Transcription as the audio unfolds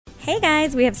Hey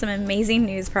guys, we have some amazing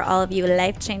news for all of you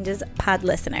Life Changes pod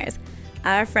listeners.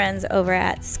 Our friends over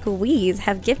at Squeeze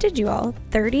have gifted you all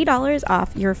 $30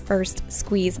 off your first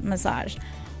Squeeze massage.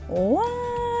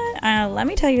 What? Let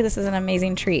me tell you, this is an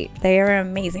amazing treat. They are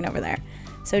amazing over there.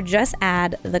 So just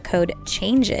add the code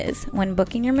CHANGES when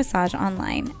booking your massage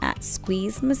online at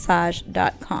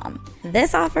squeezemassage.com.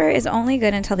 This offer is only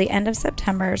good until the end of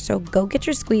September, so go get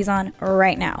your squeeze on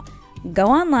right now. Go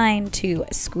online to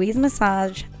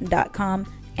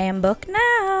squeezemassage.com and book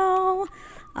now.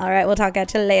 All right, we'll talk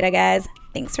at you later, guys.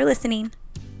 Thanks for listening.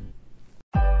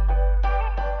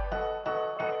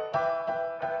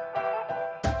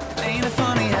 Ain't it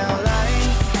funny how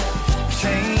life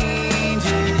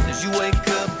changes? You wake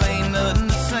up, ain't nothing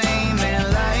the same,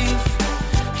 and life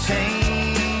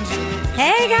changes.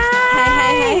 Hey,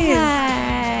 guys.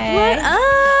 Hey. What up?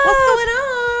 What's going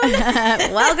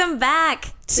on? Welcome back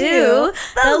to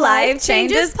the Life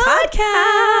Changes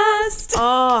podcast.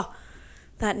 Oh,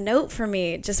 that note for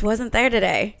me just wasn't there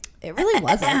today. It really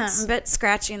wasn't. I'm a bit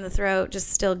scratchy in the throat, just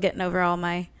still getting over all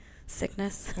my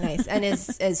sickness. Nice. And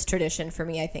is tradition for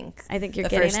me, I think. I think you're the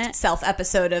getting first it.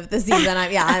 self-episode of the season.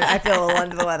 I feel a little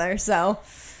under the weather. So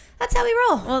that's how we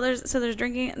roll. Well, there's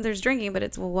drinking, but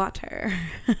it's water.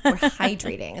 We're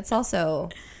hydrating. It's also,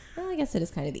 well, I guess it is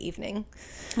kind of the evening.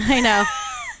 I know.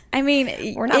 I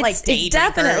mean, We're not it's day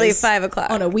definitely drinkers 5 o'clock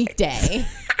on a weekday.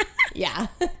 Yeah.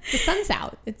 The sun's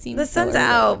out. It seems The so sun's early.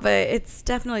 out, but it's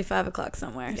definitely 5 o'clock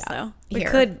somewhere. Yeah. So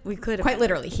Here. we could Quite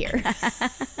literally here.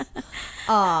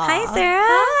 Hi, Sarah.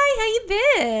 Hi, how you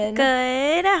been?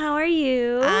 Good. How are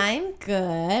you? I'm good.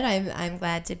 I'm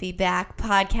glad to be back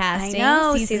podcasting. I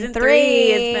know, season 3.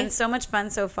 It's been so much fun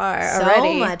so far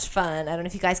already. So much fun. I don't know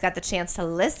if you guys got the chance to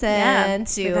listen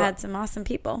to. We've had some awesome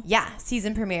people. Yeah,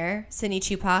 season premiere, Sydney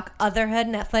Chupak, Otherhood,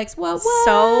 Netflix. What?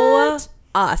 So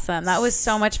awesome. That was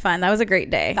so much fun. That was a great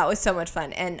day. That was so much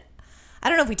fun. And I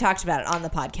don't know if we talked about it on the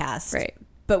podcast. Right.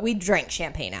 But we drank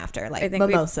champagne after, like I think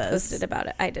mimosas. we posted about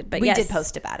it. I did, but we yes. did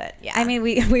post about it. Yeah. I mean,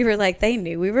 we were like, they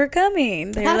knew we were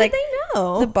coming. They How were did like, they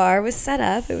know? The bar was set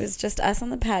up. It was just us on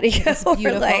the patio. It's a We're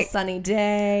beautiful like, sunny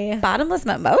day. bottomless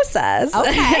mimosas.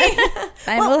 Okay.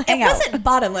 Fine, well, we'll hang it out. wasn't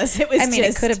bottomless. It was I mean,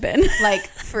 just it could have been like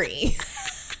free.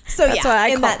 So That's yeah, why I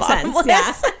in call that bottomless.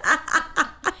 sense, yeah.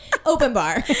 Open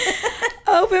bar.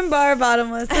 Open bar,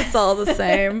 bottomless. It's all the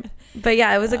same. But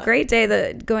yeah, it was a great day.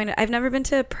 I've never been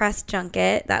to a press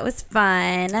junket. That was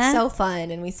fun. So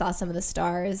fun, and we saw some of the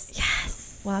stars.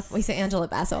 Yes. We saw Angela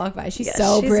Bassett walk by. She's Yes,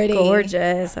 so pretty.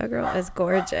 Gorgeous. That girl is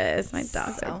gorgeous. My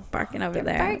dogs are barking over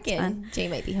there. It's Barking. fun. Jay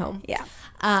might be home. Yeah.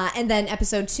 And then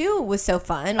episode 2 was so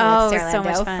fun. Oh, with it Sarah was so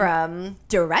much Lando fun. from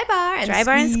Dry Bar and Dry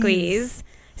Bar and Squeeze.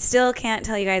 Still can't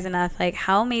tell you guys enough like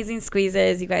how amazing Squeeze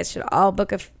is. You guys should all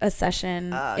book a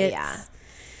session. Oh, yeah.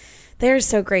 They're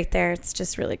so great there. It's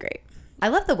just really great. I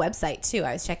love the website too.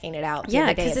 I was checking it out. the Yeah,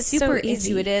 other day. 'cause it's super so easy.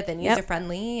 intuitive and Yep. user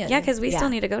friendly. Yeah, because we still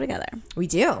need to go together. We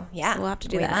do. Yeah, So we'll have to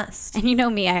do we that. Must. And you know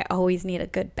me, I always need a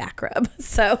good back rub.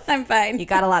 So I'm fine. You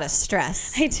got a lot of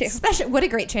stress. I do. Especially, what a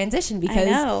great transition because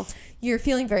know. you're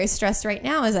feeling very stressed right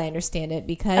now, as I understand it,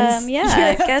 because Yeah.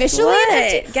 you're Guess officially what?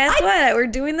 an empty. Guess what? We're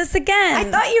doing this again. I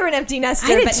thought you were an empty nester,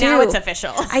 I did but now too. it's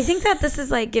official. I think that this is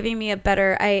like giving me a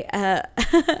better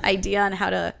idea on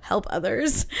how to help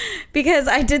others, because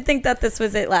I did think that this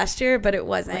was it last year, but it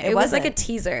wasn't. It was like a wasn't.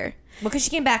 teaser. Well, because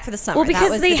she came back for the summer. Well, That because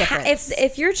was they the difference.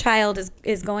 if your child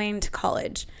is going to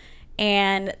college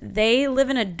and they live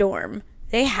in a dorm,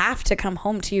 they have to come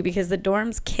home to you because the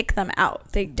dorms kick them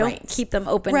out. They don't Right. keep them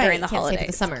open Right. during the Can't stay for holidays.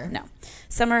 the summer. No.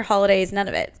 Summer holidays, none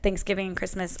of it. Thanksgiving,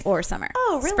 Christmas, or summer.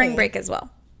 Oh, really? Spring break as well.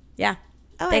 Yeah.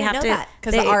 Oh, I didn't know that.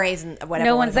 Because the RAs and whatever.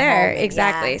 No wanna one's go there. home and-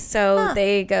 Exactly. yeah. So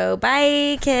they go,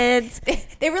 bye, kids.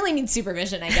 They really need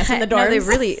supervision, I guess, in the No,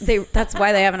 dorms. that's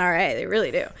why they have an RA. They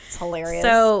really do. It's hilarious.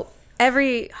 So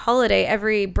every holiday,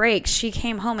 every break, she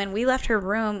came home and we left her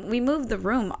room. We moved the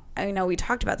room. I know we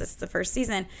talked about this the first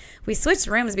season. We switched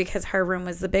rooms because her room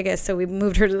was the biggest, so we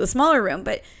moved her to the smaller room.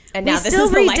 But And we now this still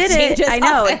is the Life redid it. Changes I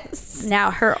know. office. Now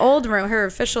her old room, her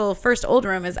official first old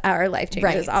room, is our Life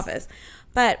Changes Right. office.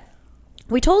 But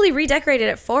we totally redecorated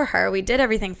it for her. We did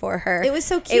everything for her. It was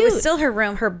so It cute. was still her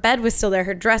room. Her bed was still there.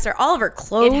 Her dresser, all of her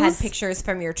clothes. It had pictures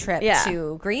from your trip Yeah.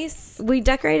 to Greece. We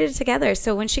decorated it together.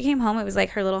 So when she came home, it was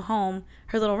like her little home,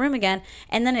 her little room again.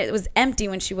 And then it was empty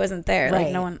when she wasn't there. Like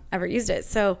Right. no one ever used it.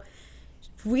 So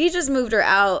we just moved her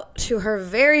out to her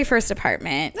very first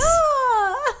apartment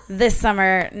this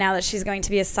summer. Now that she's going to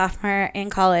be a sophomore in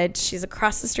college, she's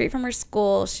across the street from her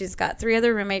school. She's got 3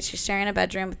 other roommates. She's sharing a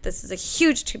bedroom. But this is a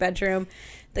huge 2-bedroom.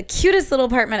 The cutest little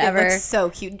apartment It ever. looks so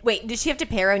cute. Wait, does she have to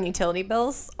pay her own utility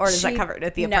bills, or does that cover it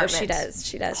at the apartment? No, she does.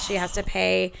 She does. She has to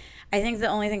pay I think the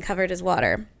only thing covered is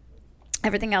water.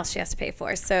 Everything else she has to pay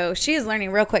for. So she is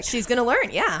learning real quick. She's gonna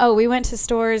learn, yeah. Oh, we went to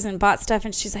stores and bought stuff,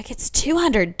 and she's like, "It's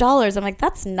 $200." I'm like,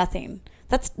 "That's nothing.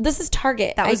 This is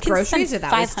Target. That was I can groceries, spend or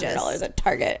that was $500 just at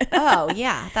Target." Oh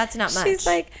yeah, that's not much. She's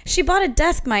like, she bought a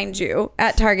desk, mind you,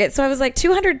 at Target. So I was like,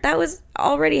 200. That was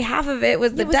already half of it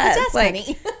was the desk. Like,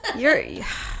 honey.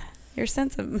 your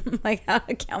sense of like how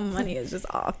to count money is just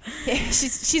off. Yeah,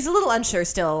 she's a little unsure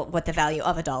still what the value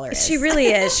of $1 is. She really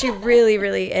is. She really,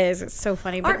 really is. It's so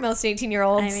funny. Aren't most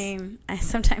 18-year-olds? I mean,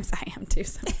 sometimes I am too.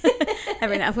 So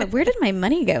every now, where did my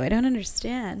money go? I don't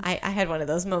understand. I had one of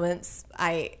those moments.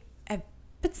 I've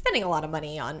been spending a lot of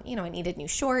money on, I needed new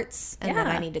shorts, and then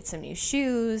I needed some new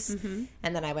shoes, and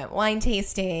then I went wine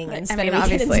tasting and spent a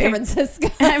weekend in San Francisco.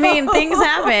 I mean, things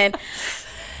happen.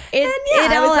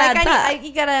 It all adds up.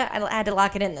 I had to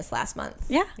lock it in this last month.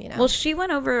 Yeah. Well, she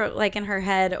went over like in her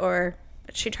head, or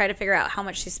she tried to figure out how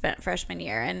much she spent freshman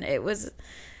year, and it was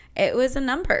a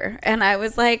number. And I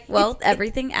was like, well,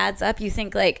 everything adds up. You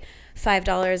think like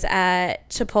 $5 at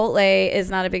Chipotle is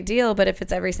not a big deal, but if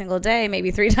it's every single day, maybe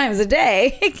 3 times a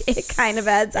day, it kind of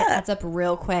adds up. It adds up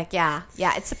real quick. Yeah.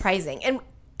 Yeah. It's surprising. And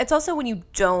it's also when you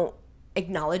don't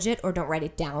acknowledge it or don't write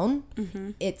it down,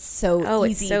 it's so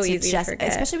easy to just forget.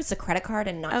 Especially with the credit card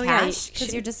and not cash,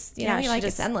 because you're just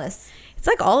it's endless. It's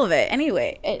like all of it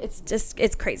anyway.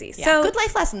 It's crazy. Yeah. So good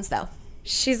life lessons though.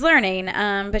 She's learning,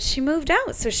 but she moved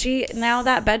out, so now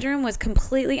that bedroom was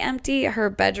completely empty.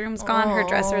 Her bedroom's gone, her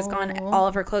dresser is gone, all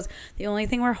of her clothes. The only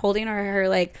thing we're holding are her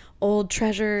like old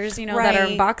treasures, that are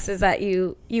in boxes that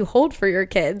you hold for your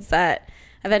kids that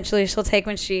eventually she'll take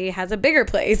when she has a bigger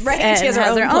place. Right. And she has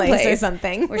her own place or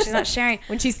something. Where she's not sharing.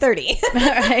 When she's 30.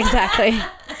 Exactly.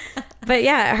 But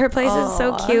yeah, her place is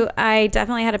so cute. I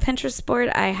definitely had a Pinterest board.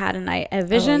 I had a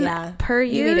vision per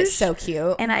use. You made it so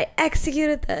cute. And I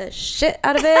executed the shit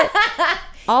out of it.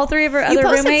 All 3 of her other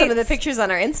roommates. You posted some of the pictures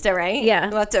on our Insta, right? Yeah.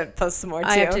 We'll have to post some more, too.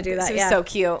 I have to do that, It was so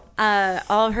cute.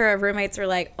 All of her roommates were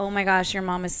like, oh my gosh, your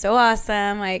mom is so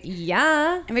awesome. Like,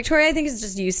 yeah. And Victoria, I think, is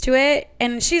just used to it.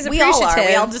 And she's appreciative. We all are.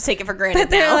 We all just take it for granted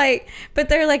But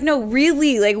they're like, no,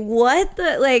 really? Like, what?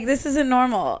 This isn't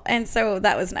normal. And so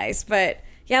that was nice. But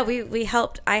yeah,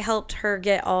 I helped her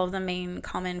get all of the main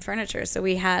common furniture. So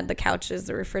we had the couches,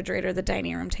 the refrigerator, the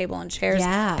dining room table and chairs,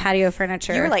 patio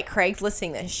furniture. You were like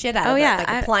Craig's-listing the shit out of it,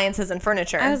 like appliances and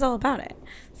furniture. I was all about it.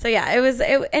 So yeah,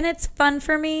 and it's fun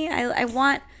for me.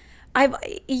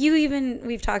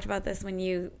 We've talked about this when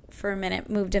you for a minute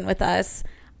moved in with us.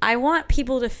 I want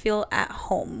people to feel at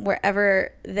home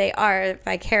wherever they are if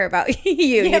I care about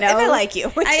you, If I like you.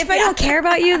 If I don't care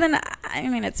about you, then I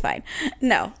mean, it's fine.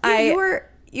 No.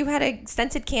 You had a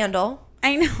scented candle.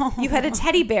 I know. You had a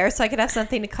teddy bear so I could have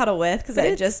something to cuddle with because I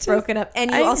had just broken up. And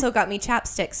you also got me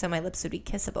chapstick so my lips would be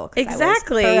kissable.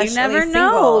 Exactly. You never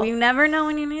know. You never know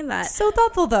when you need that. So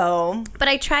thoughtful, though. But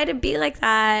I try to be like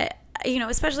that.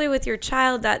 Especially with your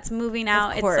child that's moving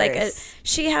out, it's like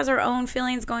she has her own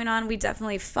feelings going on. We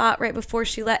definitely fought right before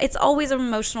she left. It's always an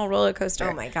emotional roller coaster.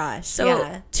 Oh my gosh.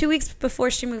 So 2 weeks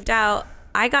before she moved out,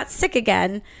 I got sick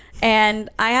again and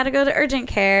I had to go to urgent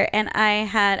care and I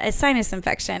had a sinus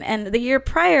infection. And the year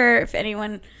prior, if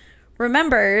anyone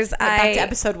remembers, back to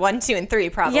episode 1, 2, and 3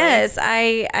 probably. Yes,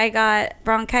 I got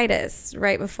bronchitis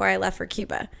right before I left for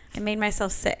Cuba. I made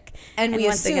myself sick. And we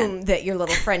assume that your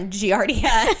little friend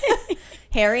Giardia,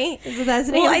 Harry, is that his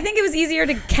name? Well, I think it was easier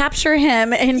to capture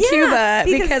him in Cuba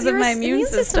because of my immune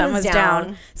system was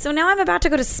down. So now I'm about to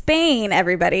go to Spain,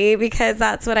 everybody, because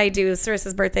that's what I do.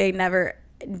 Sarissa's birthday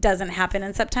doesn't happen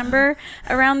in September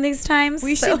around these times.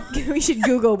 We should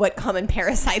Google what common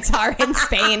parasites are in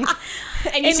Spain.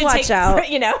 And you should watch take out.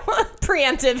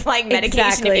 Preemptive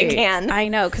medication if you can. I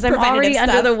know, because I'm already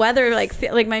under the weather.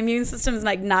 Like my immune system's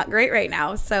not great right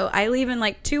now. So I leave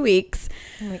in 2 weeks.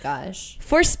 Oh my gosh.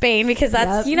 For Spain, because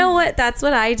that's that's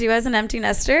what I do as an empty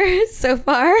nester so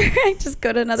far. I just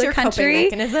go to another country.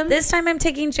 This time I'm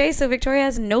taking Jay, so Victoria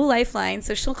has no lifeline,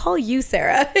 so she'll call you,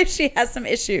 Sarah, if she has some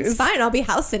issues. It's fine. I'll be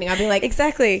house sitting. I'll be like,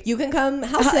 exactly. You can come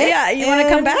house sit. Yeah, you want to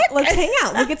come back? Let's hang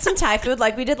out. We'll get some Thai food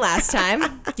like we did last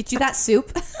time. Get you that soup.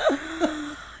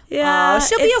 Yeah,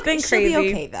 she'll be okay. Been crazy. She'll be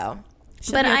okay though.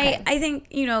 But I think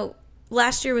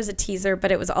last year was a teaser,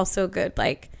 but it was also a good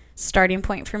starting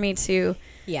point for me to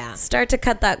start to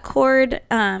cut that cord.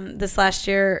 This last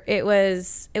year it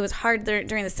was hard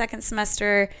during the second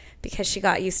semester because she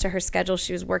got used to her schedule.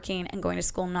 She was working and going to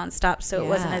school nonstop, so it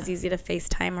wasn't as easy to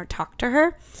FaceTime or talk to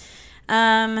her.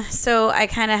 So I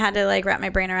kind of had to wrap my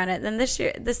brain around it. Then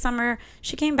this summer,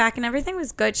 she came back and everything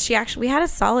was good. We had a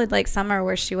solid summer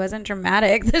where she wasn't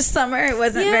dramatic. This summer it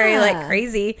wasn't very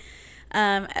crazy.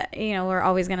 We're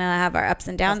always going to have our ups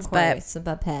and downs, but some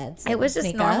bump heads. It was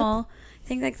just normal. I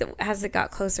think like as it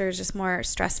got closer, it was just more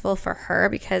stressful for her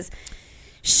because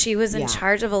she was in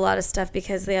charge of a lot of stuff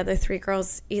because the other 3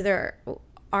 girls either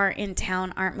aren't in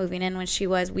town, aren't moving in when she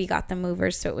was. We got the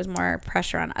movers, so it was more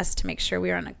pressure on us to make sure we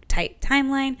were on a tight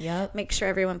timeline. Yep. Make sure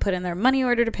everyone put in their money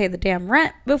order to pay the damn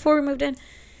rent before we moved in.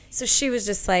 So she was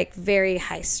just like very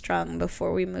high strung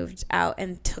before we moved out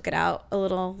and took it out a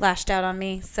little, lashed out on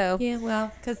me. So yeah,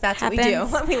 well, because that's what we do.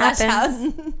 We lash out.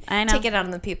 I know. Take it out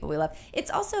on the people we love. It's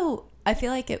also, I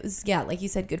feel like it was, like you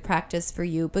said, good practice for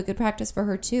you, but good practice for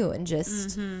her too. And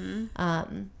just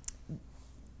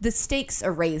the stakes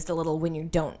are raised a little when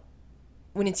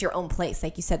when it's your own place.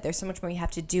 Like you said, there's so much more you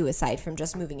have to do aside from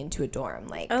just moving into a dorm.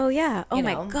 Like, oh yeah, oh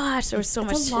my gosh, there was so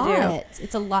much to do.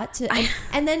 It's a lot to,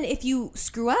 and then if you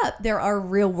screw up, there are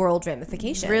real world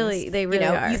ramifications. Really, they really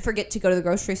are. You forget to go to the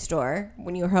grocery store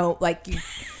when you're home, like you.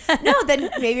 No, then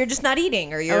maybe you're just not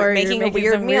eating, or you're making a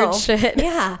weird meal. Weird shit.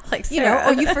 Yeah, like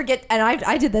or you forget. And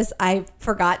I did this. I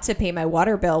forgot to pay my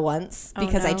water bill once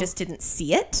because I just didn't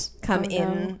see it come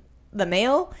in the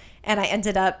mail. And I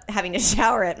ended up having to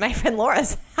shower at my friend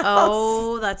Laura's house.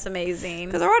 Oh, that's amazing.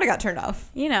 Because our water got turned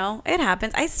off. It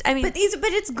happens. I mean, but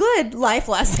it's good life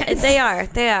lessons. They are.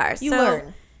 You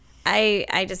learn.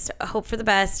 I just hope for the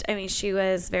best. I mean, she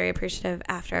was very appreciative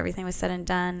after everything was said and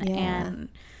done, and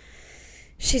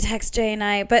she texted Jay and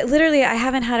I. But literally, I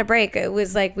haven't had a break. It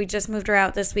was like we just moved her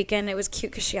out this weekend. It was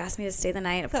cute because she asked me to stay the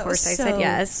night. Of course, I said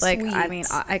yes. Sweet. Like, I mean,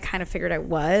 I kind of figured I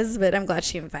was, but I'm glad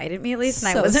she invited me at least,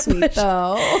 and I wasn't sweet pushed.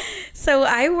 Though. So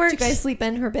I worked. Did you guys sleep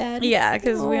in her bed? Yeah,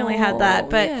 because we only had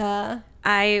that. But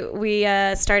we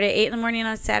started at 8 in the morning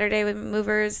on Saturday with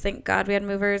movers. Thank God we had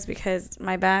movers because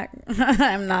my back,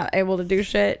 I'm not able to do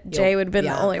shit. Jay would have been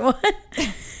the only one.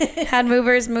 Had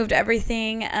movers, moved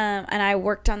everything, and I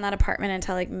worked on that apartment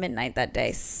until like midnight that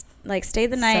day. Like stayed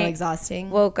the night. So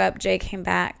exhausting. Woke up. Jay came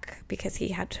back because he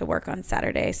had to work on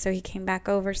Saturday, so he came back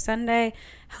over Sunday,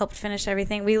 helped finish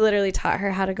everything. We literally taught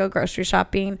her how to go grocery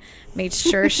shopping. Made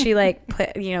sure she went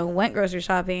grocery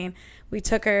shopping. We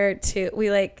took her to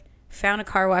found a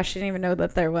car wash. She didn't even know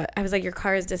that there was. I was like, your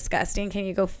car is disgusting. Can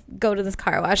you go to this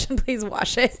car wash and please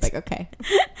wash it? It's like, okay.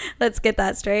 Let's get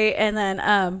that straight. And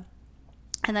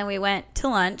then we went to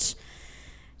lunch.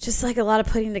 Just like a lot of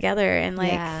putting together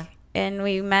and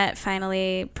we met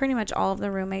finally. Pretty much all of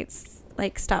the roommates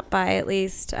stopped by at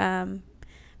least. Met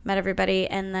everybody,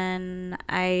 and then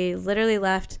I literally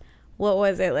left. What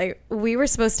was it? Like we were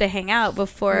supposed to hang out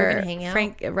before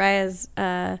Frank Raya's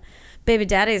baby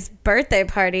daddy's birthday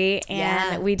party,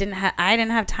 and I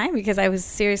didn't have time because I was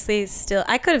seriously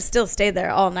I could have still stayed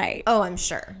there all night. Oh, I'm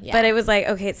sure. Yeah. But it was like,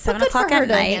 okay, it's 7 o'clock at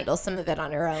night. To handle some of it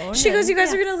on her own. She goes, you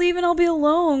guys are going to leave and I'll be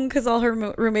alone because all her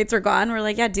roommates are gone. We're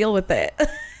like, yeah, deal with it.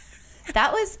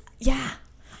 That was,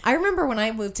 I remember when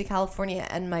I moved to California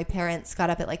and my parents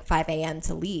got up at like 5 a.m.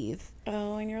 to leave.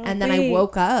 Oh, and you're like, and then I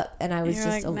woke up and I was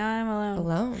just now I'm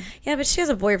alone. Yeah, but she has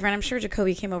a boyfriend. I'm sure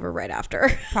Jacoby came over right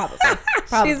after. Probably.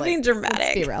 She's being dramatic.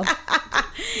 Let's be real.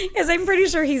 Yes, I'm pretty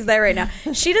sure he's there right now.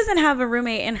 She doesn't have a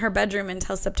roommate in her bedroom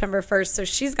until September 1st, so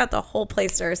she's got the whole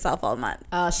place to herself all month.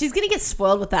 She's going to get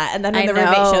spoiled with that. And then when the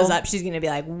roommate shows up, she's going to be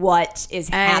like, what is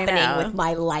happening with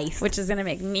my life? Which is going to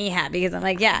make me happy because I'm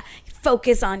like, yeah,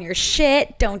 focus on your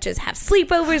shit. Don't just have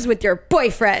sleepovers with your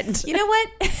boyfriend. You know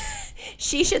what?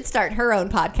 She should start her own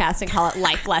podcast and call it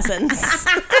Life Lessons.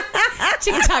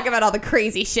 She can talk about all the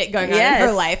crazy shit going on in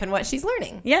her life and what she's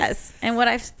learning. Yes. And what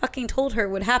I fucking told her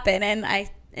would happen.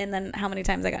 And then how many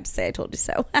times I got to say I told you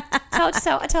so. Told you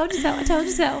so. I told you so. I told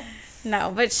you so.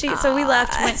 No, but so we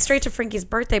left, went straight to Frankie's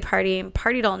birthday party and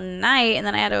partied all night. And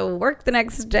then I had to work the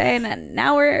next day. And then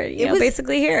now we're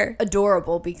basically here.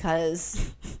 Adorable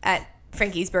because at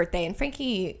Frankie's birthday, and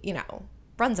Frankie,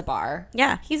 runs a bar.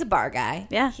 Yeah. He's a bar guy.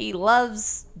 Yeah. He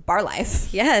loves bar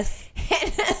life. Yes.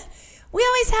 And we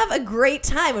always have a great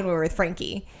time when we're with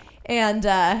Frankie. And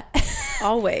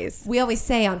always. We always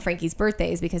say on Frankie's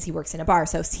birthdays, because he works in a bar,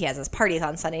 so he has his parties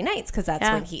on Sunday nights because that's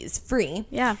when he's free.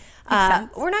 Yeah.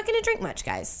 We're not going to drink much,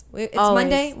 guys. It's always.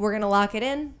 Monday. We're going to lock it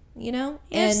in. And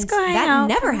that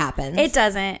never happens. It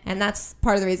doesn't. And that's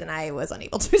part of the reason I was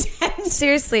unable to attend.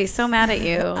 Seriously, so mad at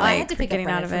you. I had to pick up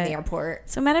out of it from the airport.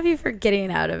 So mad at you for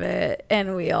getting out of it.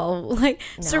 And we all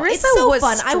Sarissa it's so was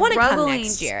fun. I want to come struggling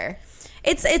next year.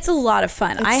 It's a lot of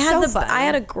fun. It's so fun. I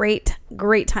had a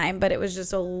great time, but it was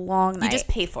just a long night. You just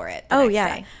pay for it. Oh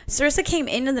yeah. Day. Sarissa came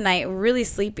into the night really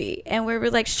sleepy, and we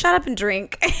were like, "Shut up and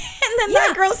drink." And then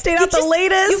that girl stayed out the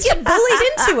latest. You get bullied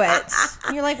into it.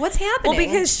 And you're like, "What's happening?" Well,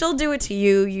 because she'll do it to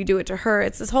you, you do it to her.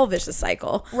 It's this whole vicious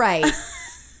cycle. Right.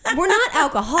 We're not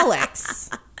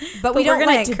alcoholics. But we don't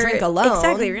like to drink alone.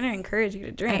 Exactly. We're going to encourage you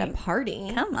to drink. At a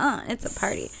party. Come on. It's a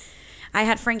party. I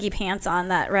had Frankie pants on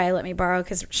that Raya let me borrow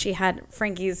because she had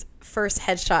Frankie's first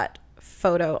headshot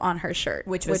photo on her shirt,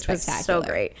 which was so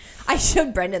great. I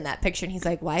showed Brendan that picture and he's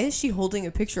like, why is she holding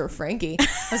a picture of Frankie? I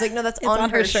was like, no, that's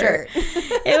on her shirt.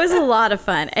 It was a lot of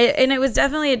fun. And it was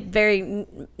definitely a very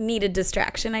needed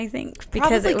distraction, I think,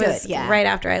 because probably it was right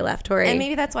after I left Tori. And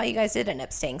maybe that's why you guys did end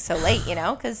up staying so late,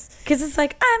 because it's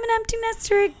like, I'm an empty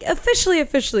nester officially.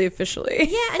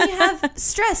 Yeah, and you have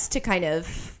stress to kind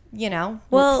of,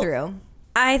 work through.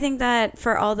 I think that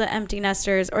for all the empty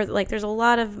nesters, or like there's a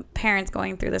lot of parents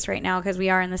going through this right now because we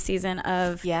are in the season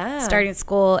of starting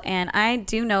school. And I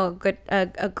do know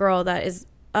a girl that is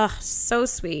so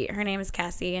sweet. Her name is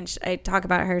Cassie, and I talk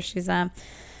about her. She's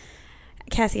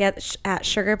Cassie at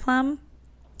Sugar Plum.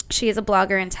 She is a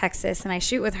blogger in Texas, and I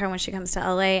shoot with her when she comes to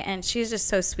LA, and she's just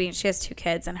so sweet. She has 2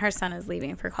 kids, and her son is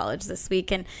leaving for college this week,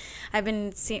 and I've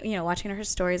been watching her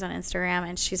stories on Instagram,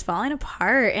 and she's falling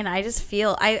apart, and I just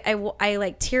feel I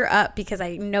like tear up because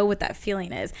I know what that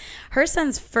feeling is. Her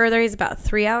son's further; he's about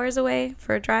 3 hours away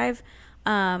for a drive.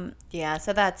 So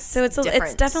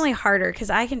it's definitely harder because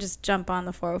I can just jump on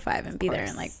the 405 and be there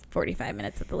in like 45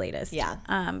 minutes at the latest.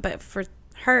 But for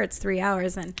her, it's 3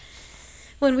 hours, and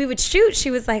when we would shoot, she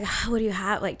was like, what do you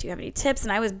have? Like, do you have any tips?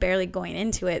 And I was barely going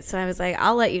into it. So I was like,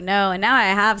 I'll let you know. And now I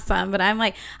have some, but I'm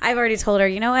like, I've already told her,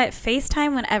 you know what?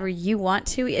 FaceTime whenever you want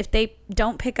to. If they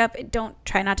don't pick up, don't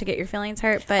try not to get your feelings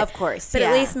hurt. But of course, but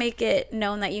at least make it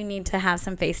known that you need to have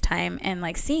some FaceTime and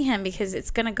like see him, because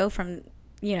it's going to go from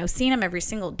seeing him every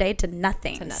single day to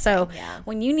nothing. So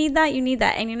when you need that, you need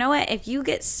that. And you know what? If you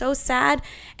get so sad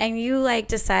and you like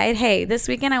decide, hey, this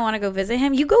weekend I want to go visit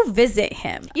him, you go visit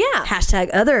him. Yeah.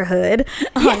 #otherhood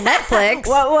on Netflix.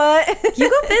 What?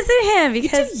 You go visit him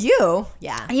because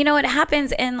Yeah. You know what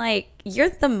happens, and like you're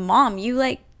the mom.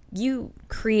 You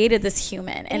created this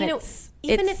human, and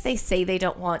even if they say they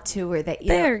don't want to, or that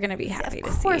they're going to be happy to see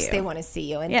you. Of course they want to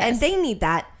see you, and they need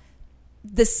that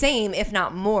the same, if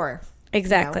not more.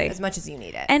 Exactly. As much as you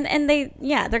need it. And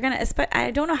they're going to,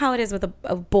 I don't know how it is with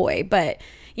a boy, but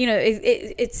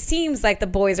it seems like the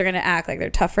boys are going to act like they're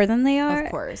tougher than they are.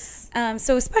 Of course.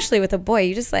 So especially with a boy,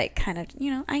 you just like kind of,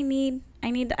 I need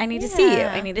to see you.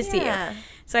 I need to see you.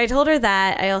 So I told her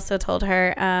that. I also told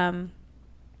her,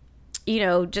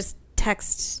 just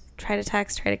try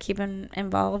to keep him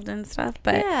involved and stuff.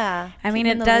 But I mean,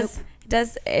 it has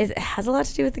a lot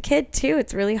to do with the kid too.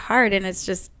 It's really hard, and it's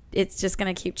just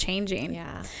going to keep changing.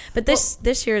 Yeah. But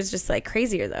this year is just like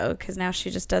crazier though, because now she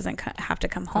just doesn't have to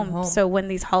come home. So when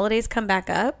these holidays come back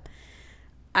up,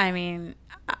 I mean,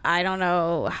 I don't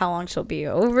know how long she'll be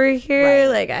over here.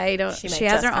 Right. Like she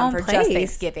has her own place. Just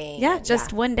Thanksgiving. Yeah,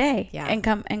 just one day and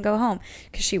come and go home,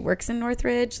 because she works in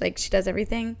Northridge. Like she does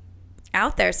everything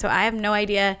out there. So I have no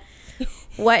idea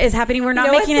what is happening. We're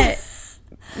not making it.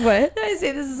 What? I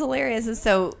say this is hilarious. And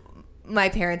so my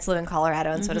parents live in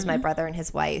Colorado, and so does my brother and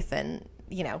his wife. And,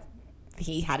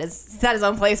 he had his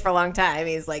own place for a long time.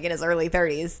 He's like in his early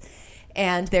 30s.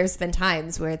 And there's been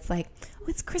times where it's like, oh,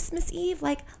 it's Christmas Eve.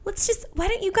 Like, why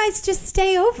don't you guys just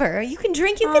stay over? You can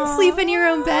drink, you can sleep in your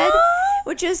own bed,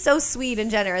 which is so sweet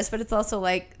and generous. But it's also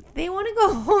like, they want to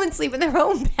go home and sleep in their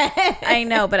own bed. I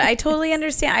know, but I totally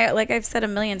understand. Like I've said a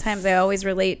million times, I always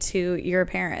relate to your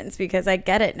parents because I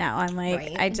get it now. I'm like,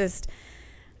 right.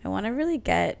 I want to really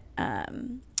get,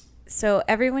 so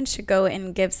everyone should go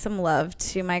and give some love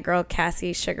to my girl,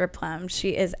 Cassie Sugar Plum.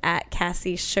 She is at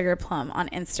Cassie Sugar Plum on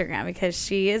Instagram, because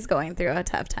she is going through a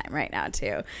tough time right now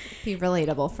too. Be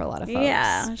relatable for a lot of folks.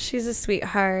 Yeah, she's a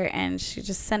sweetheart, and she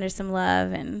just send her some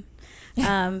love, and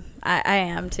I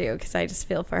am too, because I just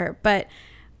feel for her. But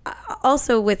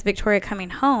also with Victoria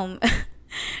coming home,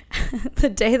 the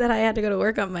day that I had to go to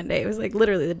work on Monday, it was like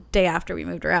literally the day after we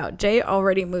moved her out. Jay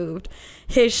already moved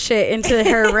his shit into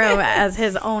her room as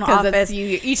his own office.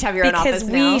 You each have your own office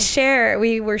now. Because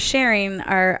we were sharing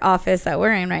our office that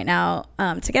we're in right now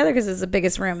together, because it's the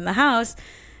biggest room in the house.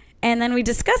 And then we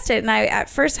discussed it, and I at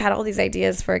first had all these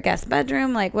ideas for a guest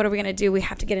bedroom. Like, what are we going to do? We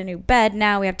have to get a new bed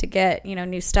now. We have to get,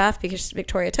 new stuff because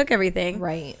Victoria took everything.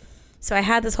 Right. So I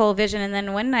had this whole vision, and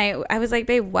then one night I was like,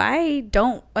 babe,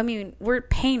 we're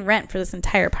paying rent for this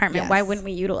entire apartment. Yes. Why wouldn't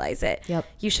we utilize it? Yep.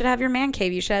 You should have your man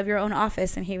cave. You should have your own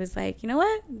office. And he was like, you know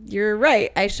what? You're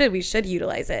right. We should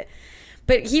utilize it.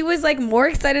 But he was like more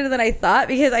excited than I thought,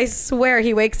 because I swear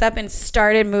he wakes up and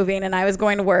started moving, and I was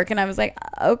going to work, and I was like,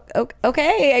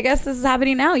 okay, I guess this is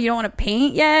happening now. You don't want to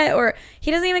paint yet? Or he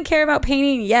doesn't even care about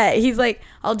painting yet. He's like,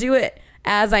 I'll do it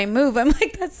as I move. I'm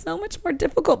like, that's so much more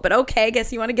difficult, but okay, I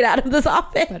guess you want to get out of this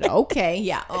office. But okay,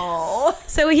 yeah. Oh.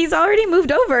 So he's already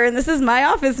moved over, and this is my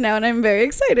office now, and I'm very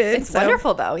excited. It's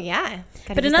wonderful, though, yeah.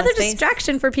 But another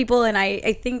distraction for people, and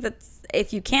I think that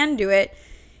if you can do it,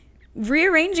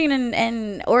 rearranging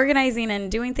and organizing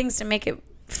and doing things to make it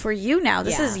for you now.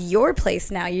 This is your place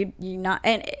now. You not,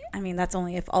 and I mean, that's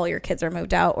only if all your kids are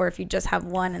moved out, or if you just have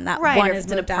one and that one is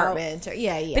moved out. Or,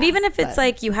 yeah. But even if it's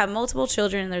like you have multiple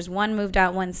children and there's one moved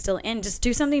out, one still in, just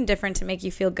do something different to make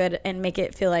you feel good and make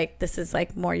it feel like this is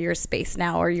like more your space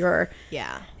now, or your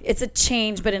It's a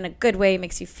change, but in a good way. It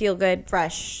makes you feel good,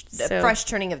 fresh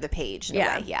turning of the page. In a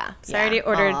way. Yeah. So I already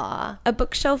ordered a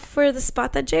bookshelf for the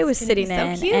spot that Jay was sitting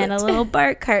in, and a little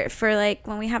bar cart for like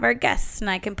when we have our guests, and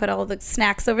I can put all the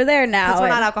snacks over there now. Because we're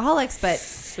not alcoholics, but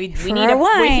we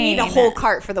need a whole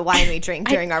cart for the wine we drink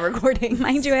during our recording.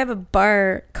 Mind you, I have a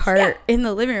bar cart in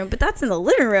the living room, but that's in the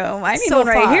living room. I need one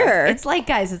right here. It's like,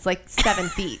 guys, it's like 7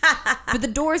 feet. But the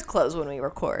doors close when we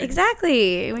record.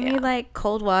 Exactly. We need like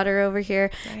cold water over here.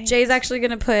 Right. Jay's actually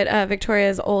going to put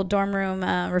Victoria's old dorm room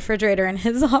refrigerator in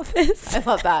his office. I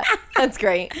love that. That's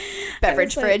great.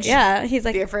 Beverage fridge. Yeah. He's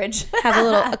like, beer fridge.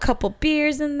 Have a couple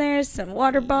beers in there, some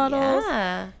water bottles.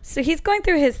 Yeah. So he's going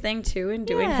through his thing too and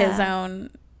doing his own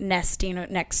nesting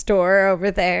next door over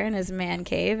there in his man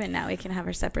cave, and now we can have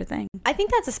our separate thing. I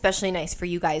think that's especially nice for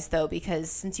you guys though,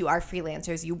 because since you are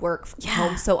freelancers, you work from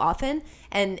home so often,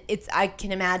 and I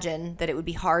can imagine that it would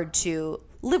be hard to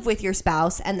live with your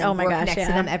spouse and then work next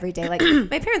to them every day. Like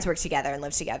my parents work together and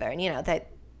live together, and you know that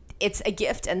it's a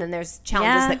gift, and then there's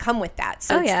challenges that come with that.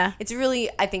 So it's really,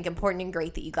 I think, important and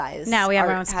great that you guys now we have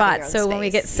our own spot. So when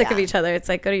we get sick of each other, it's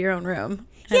like, go to your own room.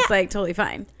 It's like totally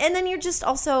fine. And then you're just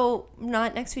also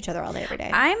not next to each other all day, every day.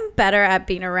 I'm better at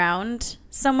being around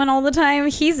someone all the time.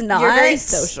 He's not. You're very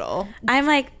social. I'm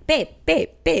like, babe.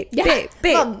 Guess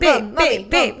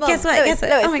what?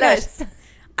 Oh my gosh.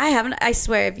 I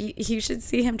swear, if you should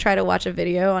see him try to watch a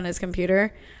video on his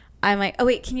computer. I'm like, oh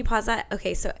wait, can you pause that?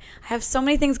 Okay, so I have so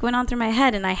many things going on through my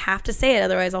head, and I have to say it,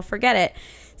 otherwise I'll forget it.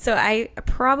 So I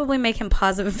probably make him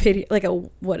pause a video, like a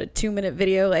 2-minute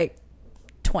video, like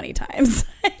 20 times.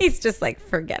 He's just like,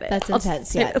 forget it. That's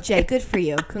intense. Yeah, Jay, good for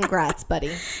you. Congrats,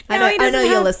 buddy. I know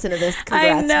you'll listen to this.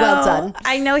 Congrats. Well done.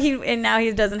 I know now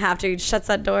he doesn't have to. He shuts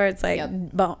that door. It's like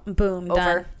boom, over.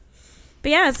 Done. But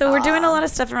yeah, so we're doing a lot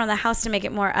of stuff around the house to make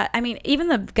it more. I mean, even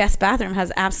the guest bathroom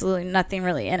has absolutely nothing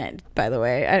really in it. By the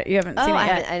way, you haven't seen it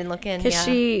yet. I didn't look in because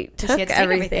she took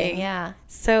everything. Yeah.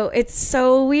 So it's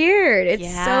so weird.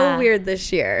 It's so weird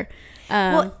this year.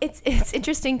 Well, it's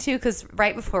interesting too, because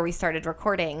right before we started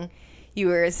recording, you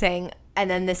were saying, and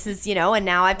then this is, and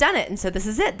now I've done it, and so this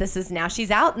is it. This is now she's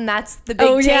out, and that's the big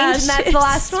change, and that's the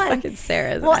last one. Fucking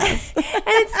Sarah's. Well, and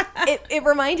it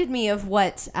reminded me of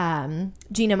what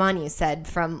Gina Manu said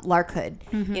from Larkhood.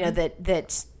 Mm-hmm.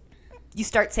 That you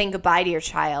start saying goodbye to your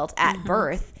child at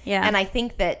birth, and I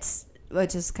think that what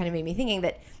just kind of made me thinking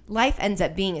that life ends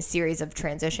up being a series of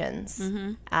transitions.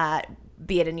 Mm-hmm.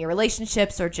 Be it in your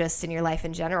relationships or just in your life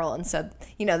in general. And so,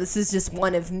 this is just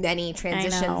one of many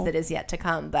transitions that is yet to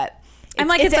come. But I'm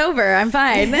like, it's over. I'm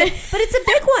fine. But it's a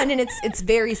big one, and it's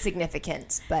very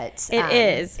significant. But it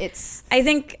is. I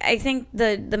think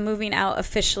the moving out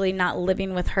officially, not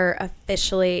living with her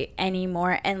officially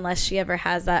anymore, unless she ever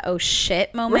has that oh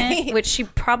shit moment, which she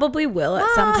probably will at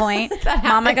some point.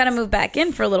 Mama got to move back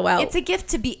in for a little while. It's a gift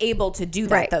to be able to do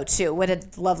that, though, too. What a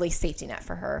lovely safety net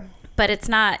for her. But it's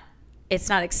not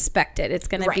expected. It's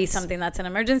going to be something that's an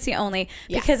emergency only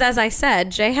because, as I said,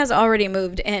 Jay has already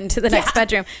moved into the next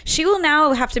bedroom. She will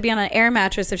now have to be on an air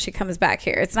mattress if she comes back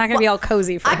here. It's not going to be all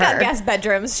cozy for her. I got guest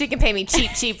bedrooms. She can pay me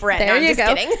cheap rent. There you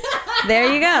go. Kidding.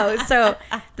 There you go. So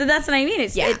that's what I mean.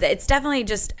 It's definitely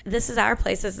just, this is our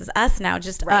place. This is us now,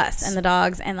 just us and the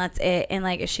dogs, and that's it. And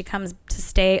like, if she comes to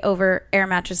stay over, air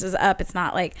mattresses up, it's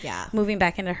not like moving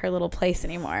back into her little place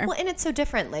anymore. Well, and it's so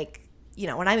different. Like,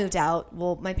 when I moved out,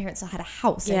 my parents still had a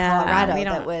house in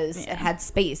Colorado it had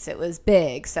space. It was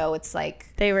big. So it's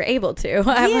like they were able to.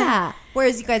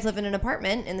 Whereas you guys live in an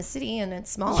apartment in the city and it's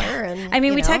smaller. And I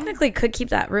mean, we technically could keep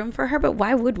that room for her, but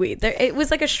why would we? It was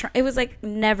like it was like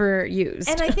never used.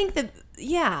 And I think that,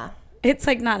 it's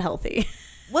like not healthy.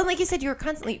 Well, like you said,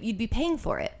 you'd be paying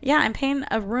for it. Yeah, I'm paying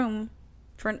a room.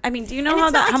 Do you know how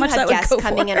much that would go for?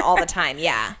 Coming in all the time,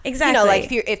 exactly.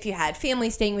 Like if you had family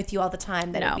staying with you all the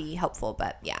time, that would be helpful.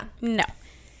 But no.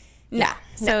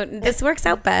 So this works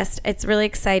out best. It's really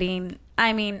exciting.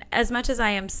 I mean, as much as I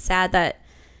am sad that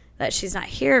she's not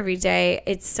here every day,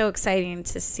 it's so exciting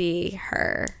to see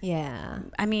her. Yeah.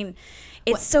 I mean,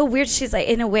 It's so weird. She's like,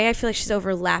 in a way, I feel like she's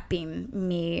overlapping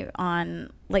me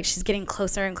on, like, she's getting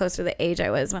closer and closer to the age I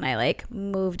was when I, like,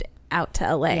 moved out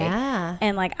to LA. Yeah.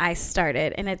 And, like, I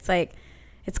started. And it's, like,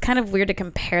 it's kind of weird to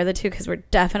compare the two because we're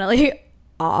definitely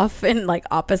off and, like,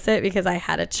 opposite because I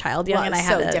had a child young and I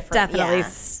had to definitely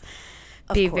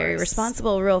be very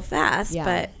responsible real fast. Yeah.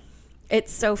 But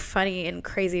it's so funny and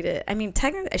crazy to, I mean,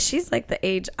 technically, she's, like, the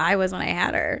age I was when I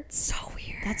had her. It's so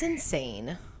weird. That's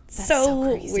insane. That's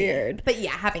so weird. But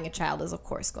yeah, having a child is of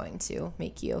course going to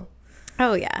make you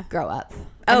grow up.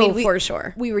 I mean, for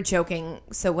sure. We were joking.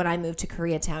 So when I moved to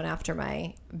Koreatown after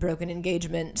my broken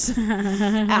engagement,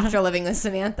 after living with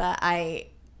Samantha,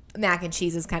 mac and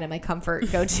cheese is kind of my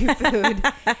comfort go-to food.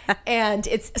 And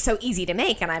it's so easy to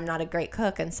make, and I'm not a great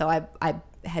cook, and so I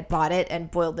had bought it and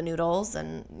boiled the noodles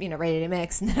and, ready to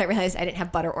mix. And then I realized I didn't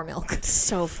have butter or milk.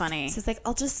 So funny. So it's like,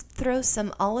 I'll just throw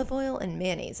some olive oil and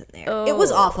mayonnaise in there. Oh. It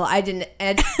was awful. I'm going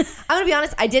to be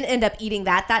honest, I didn't end up eating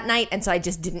that night. And so I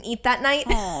just didn't eat that night.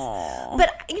 But,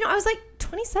 I was like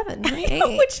 27, 28. I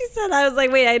know what she said. I was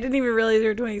like, wait, I didn't even realize you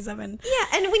were 27. Yeah.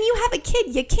 And when you have a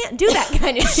kid, you can't do that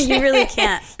kind of shit. You really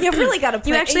can't. You really got to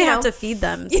You actually have to feed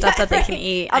them stuff that they can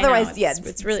eat. Otherwise,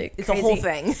 it's really crazy. It's a whole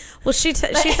thing. Well, she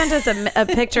sent us a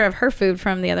picture of her food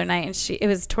from the other night, and it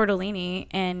was tortellini,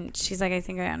 and she's like, I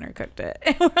think I undercooked it.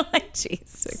 And we're like,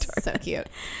 jeez, Victoria. So cute.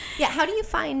 Yeah, how do you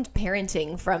find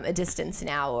parenting from a distance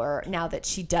now, or now that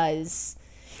she does?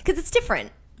 Because it's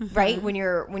different, right? When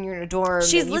you're in a dorm,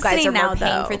 she's and you guys are now, more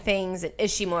paying though. for things. Is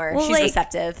she more? She's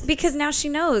receptive because now she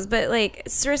knows. But like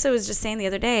Sarissa was just saying the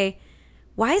other day,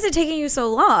 why is it taking you so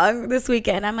long this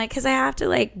weekend? I'm like, because I have to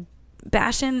like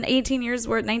bash in 19 years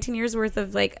worth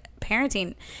of like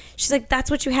parenting. She's like,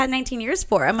 that's what you had 19 years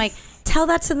for. I'm like, tell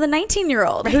that to the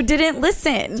 19-year-old who didn't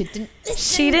listen.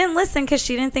 She didn't listen because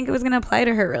she didn't think it was going to apply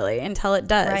to her really until it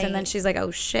does. Right. And then she's like, oh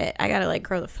shit, I gotta like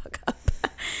grow the fuck up.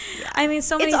 Yeah. I mean,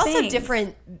 so many things. It's also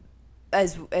different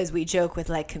as we joke with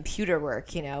like computer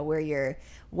work, where you're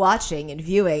watching and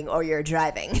viewing or you're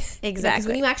driving. Exactly. Because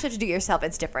when you actually have to do it yourself,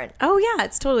 it's different. Oh yeah,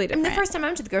 it's totally different. And the first time I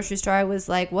went to the grocery store, I was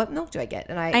like, what milk do I get?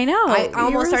 And I know. I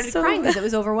almost started crying because it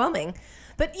was overwhelming.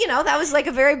 But that was like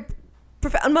a very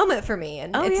profound moment for me.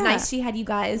 And it's nice she had you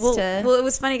guys to... Well, it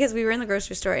was funny because we were in the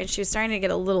grocery store and she was starting to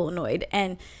get a little annoyed.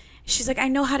 And she's like, I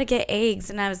know how to get eggs.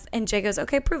 And Jay goes,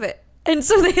 okay, prove it. And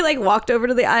so they like walked over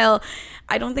to the aisle.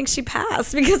 I don't think she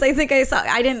passed because I think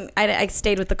I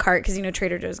stayed with the cart because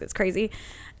Trader Joe's gets crazy.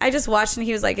 I just watched and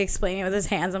he was like explaining it with his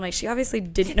hands. I'm like, she obviously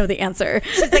didn't know the answer.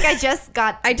 She's like, I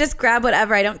just grab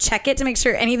whatever. I don't check it to make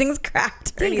sure anything's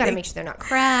cracked. You got to make sure they're not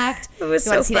cracked. It was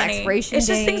so funny. Expiration it's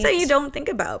just things that you don't think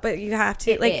about, but you have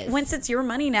to. Once it's your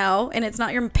money now and it's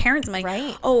not your parents' money.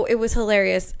 Right. Oh, it was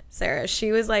hilarious, Sarah.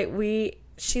 She was like,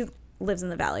 she lives in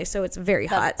the valley, so it's very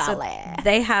hot. So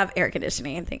they have air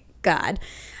conditioning, and thank God.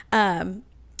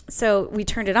 So we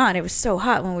turned it on. It was so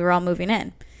hot when we were all moving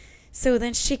in. So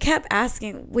then she kept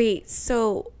asking, wait,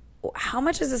 so how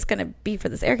much is this going to be for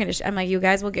this air conditioner? I'm like, you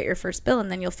guys will get your first bill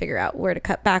and then you'll figure out where to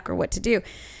cut back or what to do.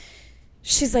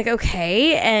 She's like,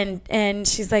 okay. And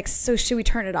she's like, so should we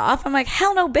turn it off? I'm like,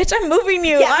 hell no, bitch, I'm moving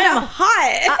you. Yeah, I'm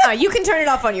hot. You can turn it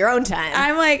off on your own time.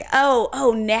 I'm like,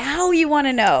 oh, now you want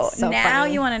to know. So now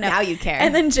funny. You want to know. Now you care.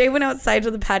 And then Jay went outside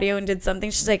to the patio and did something.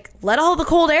 She's like, let all the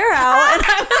cold air out. And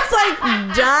I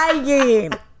was like,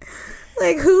 dying.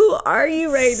 Like, who are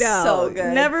you right now? So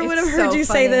good. Never would have heard you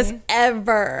say this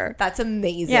ever. That's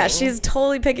amazing. Yeah, she's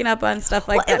totally picking up on stuff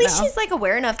like that. At least she's like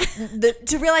aware enough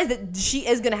to realize that she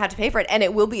is going to have to pay for it and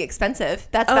it will be expensive.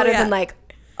 That's better than like,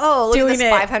 look at this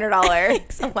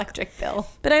 $500 electric bill.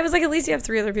 But I was like, at least you have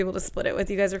 3 other people to split it with.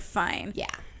 You guys are fine. Yeah.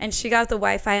 And she got the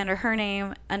Wi-Fi under her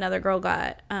name. Another girl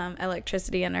got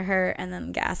electricity under her and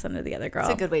then gas under the other girl.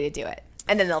 It's a good way to do it.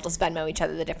 And then they'll just Venmo each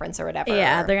other the difference or whatever.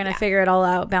 Yeah, they're going to figure it all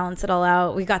out, balance it all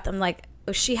out. We got them like,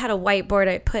 she had a whiteboard.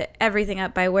 I put everything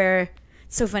up by where,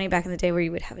 it's so funny back in the day where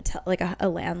you would have a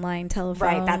landline telephone.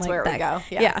 Right, that's like where it would go.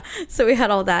 Yeah. So we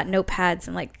had all that, notepads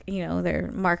and like,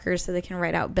 their markers so they can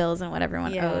write out bills and what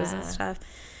everyone owes and stuff.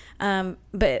 And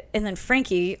then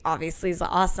Frankie obviously is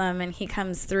awesome and he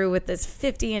comes through with this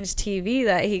 50-inch TV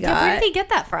that he got. Yeah, where did he get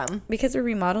that from? Because we're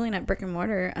remodeling at Brick and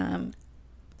Mortar.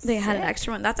 They had an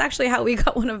extra one. That's actually how we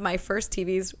got one of my first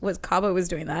TVs. Was Cabo was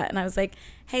doing that, and I was like,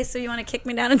 "Hey, so you want to kick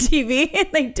me down a TV?"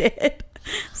 And they did.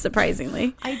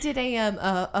 Surprisingly. I did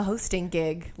a hosting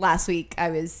gig last week.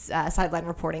 I was sideline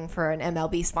reporting for an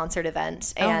MLB sponsored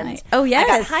event, and yes. I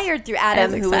got hired through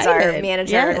Adam, who was our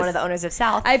manager and one of the owners of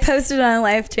South. I posted on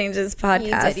Life Changes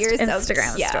podcast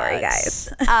Instagram story,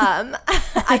 guys.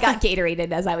 I got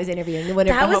Gatorated as I was interviewing the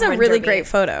winner. That was a really great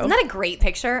photo. Isn't that a great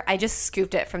picture? I just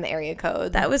scooped it from the area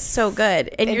code. That was so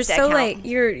good, and you're so like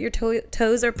your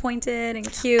toes are pointed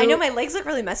and cute. I know my legs look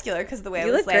really muscular because the way I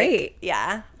was like, great.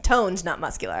 Yeah, toned, not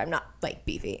muscular. I'm not like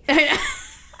beefy.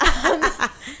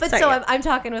 But sorry, I'm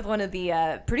talking with one of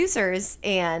the producers,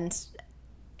 and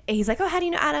he's like, oh, how do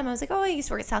you know Adam? I was like, oh, I used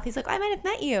to work at South. He's like, oh, I might have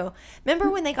met you. Remember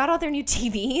when they got all their new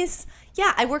TVs?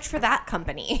 Yeah, I worked for that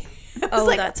company. Oh,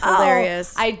 like, that's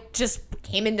hilarious. I just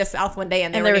came into South one day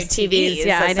and there were new TVs.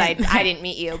 Yeah, I didn't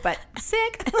meet you, but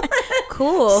sick.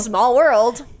 Cool. Small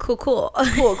world. Cool. Cool.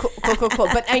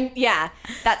 But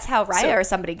that's how Raya or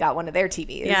somebody got one of their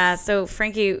TVs. Yeah, so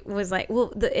Frankie was like,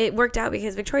 well, it worked out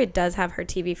because Victoria does have her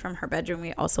TV from her bedroom.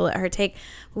 We also let her take.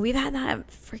 We've had that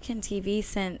freaking TV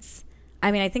since...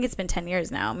 I mean, I think it's been 10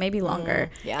 years now, maybe longer.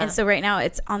 Yeah. And so right now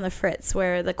it's on the fritz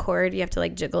where the cord, you have to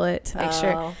like jiggle it to make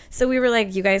sure. So we were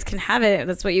like, you guys can have it.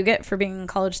 That's what you get for being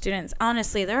college students.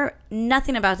 Honestly,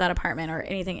 nothing about that apartment or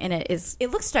anything in it is...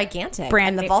 It looks gigantic.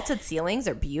 Brand new. The vaulted ceilings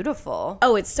are beautiful.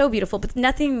 Oh, it's so beautiful. But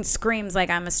nothing screams like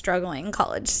I'm a struggling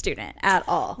college student at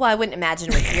all. Well, I wouldn't imagine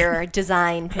with your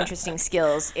design, Pinteresting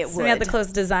skills, it would. We had the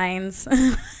close designs.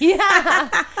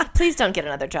 Yeah. Please don't get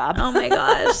another job. Oh my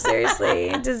gosh,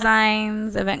 seriously.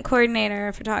 Designs, event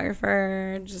coordinator,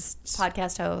 photographer, just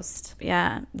podcast host.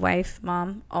 Yeah, wife,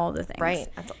 mom, all the things. Right,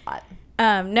 that's a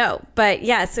lot. No, but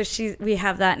yeah, so we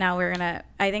have that now.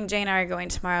 I think Jay and I are going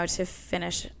tomorrow to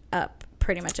finish up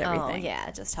pretty much everything. Oh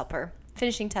yeah, just help her.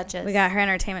 Finishing touches. We got her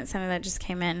entertainment center that just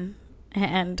came in,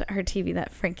 and her TV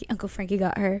that Uncle Frankie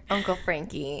got her. Uncle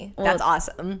Frankie. That's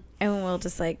awesome. And we'll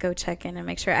just like go check in and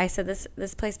make sure. I said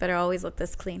this place better always look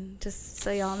this clean, just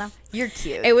so y'all know. You're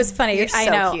cute. It was funny. You're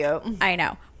so cute. I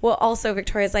know. Well, also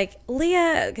Victoria's like,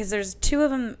 Leah, because there's 2 of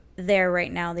them there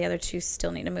right now. The other 2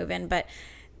 still need to move in, but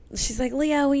she's like,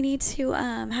 Leah, we need to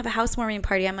have a housewarming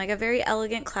party. I'm like, a very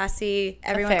elegant, classy,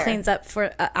 everyone cleans up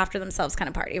for after themselves kind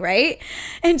of party, right?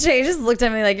 And Jay just looked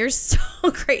at me like, you're so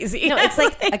crazy. No, it's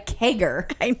like a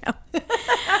kegger. I know.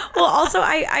 Well, also,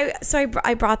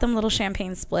 I brought them little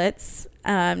champagne splits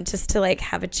just to like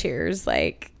have a cheers,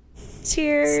 like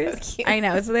cheers. So cute. I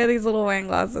know. So they have these little wine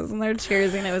glasses and they're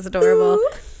cheersing. It was adorable. Ooh.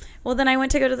 Well, then I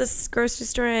went to go to this grocery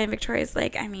store, and Victoria's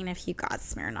like, I mean, if you got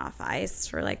Smirnoff Ice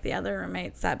for, like, the other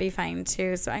roommates, that'd be fine,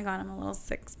 too. So I got him a little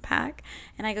 6-pack,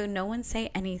 and I go, no one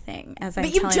say anything as I'm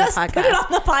telling the podcast. But you just put it on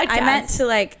the podcast. I meant to,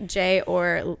 like, Jay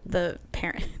or the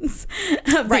parents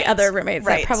of the other roommates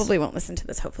that probably won't listen to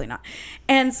this, hopefully not.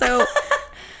 And so...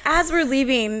 As we're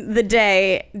leaving the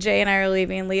day, Jay and I are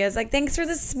leaving, Leah's like, thanks for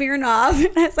the Smirnoff.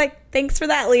 And I was like, thanks for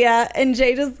that, Leah. And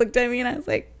Jay just looked at me and I was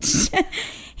like,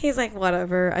 he's like,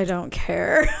 whatever, I don't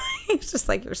care. He's just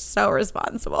like, you're so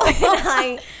responsible.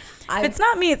 If it's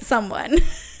not me, it's someone.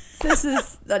 This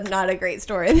is not a great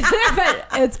story, but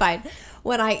it's fine.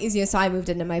 When so I moved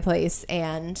into my place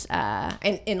and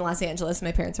in Los Angeles,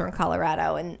 my parents were in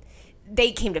Colorado, and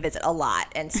they came to visit a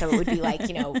lot, and so it would be like,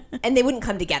 and they wouldn't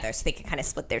come together, so they could kind of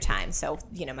split their time. So,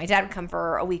 my dad would come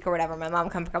for a week or whatever, my mom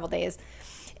would come for a couple days,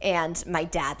 and my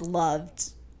dad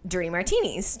loved dirty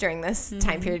martinis during this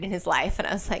time period in his life, and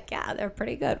I was like, yeah, they're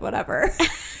pretty good, whatever.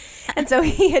 And so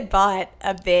he had bought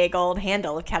a big old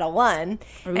handle of Kettle One,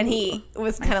 and he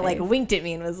was kind of like winked at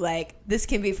me and was like, this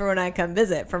can be for when I come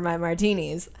visit for my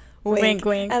martinis. Wink,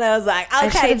 wink. And I was like,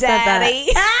 okay, Daddy.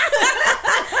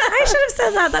 I should have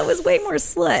said that. That was way more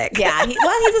slick. Yeah.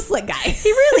 He's a slick guy.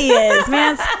 He really is,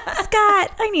 man.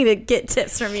 Scott, I need to get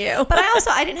tips from you. But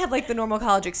I didn't have like the normal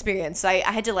college experience. So I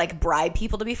had to like bribe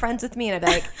people to be friends with me. And I'd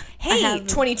be like, hey,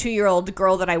 22-year-old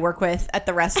girl that I work with at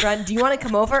the restaurant, do you want to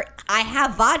come over? I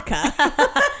have vodka.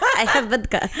 I have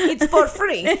vodka. It's for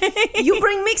free. You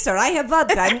bring mixer. I have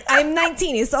vodka. I'm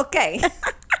 19. It's okay.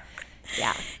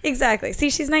 Yeah, exactly. See,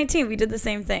 she's 19. We did the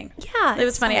same thing. Yeah, it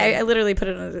was funny. I literally put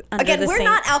it under Again, the we're sink.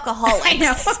 not alcoholics. I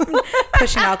know.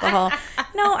 Pushing alcohol.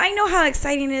 No, I know how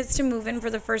exciting it is to move in for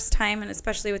the first time, and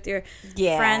especially with your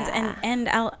friends and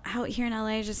out here in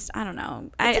LA. Just I don't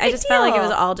know. I just felt like it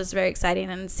was all just very exciting,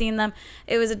 and seeing them,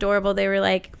 it was adorable. They were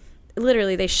like,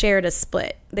 literally, they shared a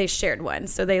split. They shared one,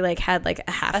 so they like had like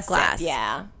a half glass. Sip,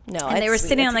 yeah. No, and they were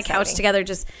sitting on the couch together,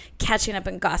 just catching up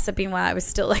and gossiping while I was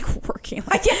still like working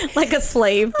like a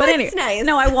slave. But anyway, nice.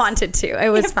 No, I wanted to. It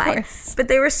was fine. But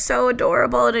they were so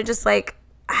adorable, and it just like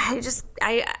I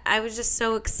was just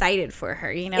so excited for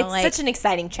her. It's such an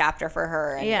exciting chapter for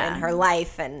her and her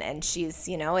life, and she's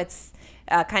it's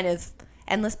kind of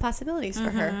endless possibilities for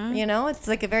her. You know, it's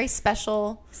like a very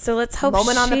special let's hope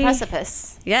moment on the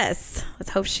precipice. Yes.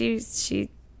 Let's hope she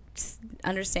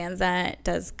understands that,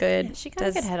 does good. Yeah, she got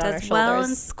a good head on her well shoulders.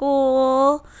 in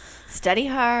school. Study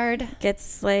hard.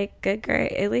 Gets like good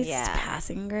grade, at least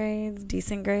passing grades,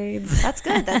 decent grades. That's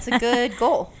good. That's a good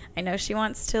goal. I know she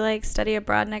wants to like study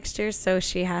abroad next year, so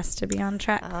she has to be on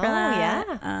track for that.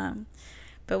 Yeah.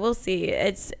 But we'll see.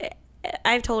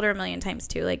 I've told her a million times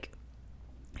too, like,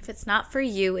 if it's not for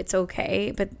you, it's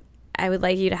okay, but I would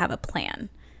like you to have a plan.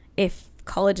 If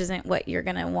college isn't what you're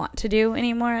going to want to do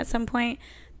anymore at some point,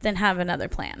 then have another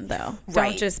plan, though.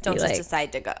 Right. Don't just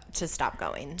decide to stop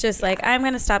going. Just like, I'm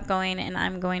going to stop going and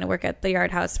I'm going to work at the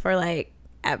Yard House for like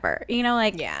ever. You know,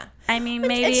 like, I mean,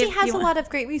 maybe. And she has a lot of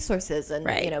great resources and,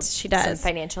 right, you know, she does. Some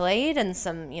financial aid and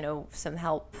some, you know, some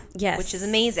help. Yes. Which is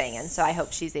amazing. And so I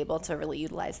hope she's able to really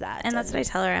utilize that. And that's what I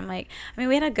tell her. I'm like, I mean,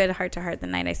 we had a good heart to heart the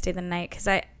night I stayed the night because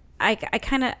I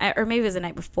kind of, or maybe it was the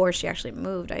night before she actually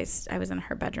moved. I was in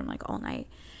her bedroom like all night.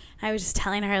 I was just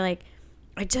telling her, like,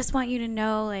 I just want you to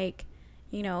know, like,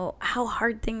 you know, how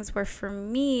hard things were for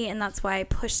me. And that's why I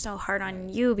push so hard on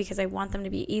you, because I want them to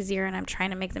be easier and I'm trying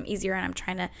to make them easier. And I'm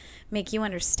trying to make you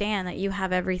understand that you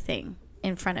have everything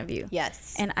in front of you.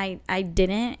 Yes. And I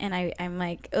didn't. And I'm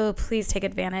like, oh, please take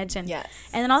advantage. And yes.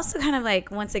 And then also kind of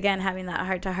like, once again, having that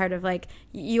heart to heart of like,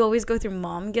 you always go through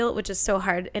mom guilt, which is so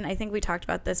hard. And I think we talked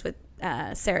about this with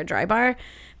Sarah Drybar,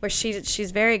 where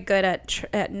she's very good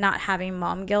at not having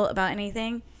mom guilt about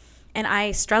anything. And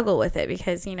I struggle with it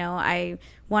because, you know, I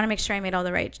want to make sure I made all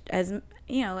the right,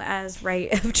 as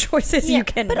right of choices you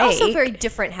can make. But also very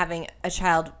different having a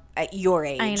child at your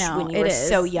age, I know, when you were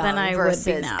so young than I versus,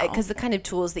 would be now. Because the kind of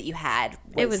tools that you had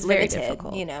it was limited, very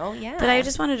difficult, you know. But I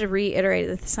just wanted to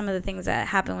reiterate some of the things that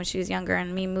happened when she was younger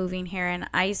and me moving here. And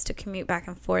I used to commute back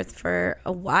and forth for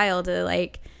a while to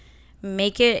like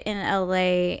make it in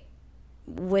LA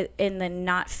and then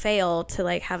not fail to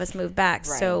like have us move back.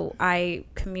 Right. So I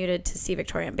commuted to see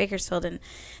Victoria in Bakersfield, and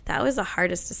that was the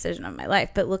hardest decision of my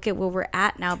life. But look at where we're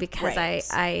at now, because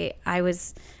right. I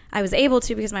was able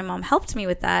to, because my mom helped me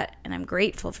with that, and I'm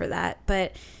grateful for that.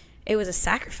 But it was a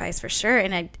sacrifice for sure,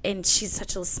 and she's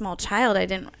such a small child. I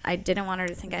didn't want her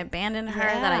to think I abandoned her,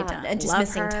 that I didn't and just love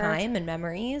missing her. time and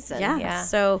memories. And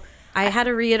So I had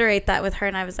to reiterate that with her,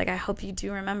 and I was like, I hope you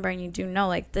do remember and you do know,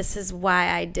 like, this is why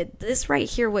I did this right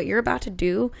here. What you're about to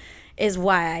do is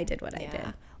why I did what I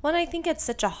did. Well, and I think it's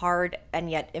such a hard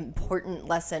and yet important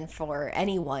lesson for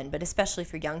anyone, but especially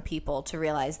for young people, to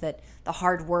realize that the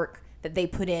hard work that they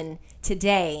put in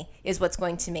today is what's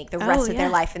going to make the rest of their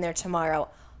life and their tomorrow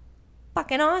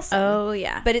fucking awesome. Oh,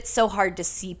 yeah. But it's so hard to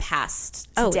see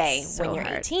past today so when you're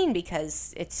 18,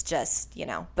 because it's just, you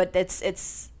know, but it's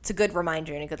a good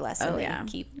reminder and a good lesson. Oh, yeah.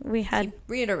 Keep It's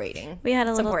reiterating.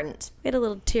 important. We had a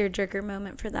little tearjerker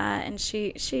moment for that, and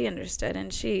she understood,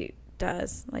 and she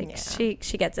does. Like, she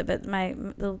gets it. But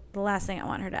the last thing I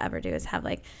want her to ever do is have,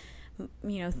 like,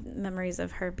 you know, memories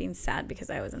of her being sad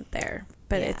because I wasn't there.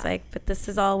 But it's like, but this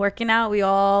is all working out. We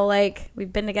all, like,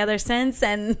 we've been together since,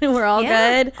 and we're all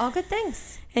good. All good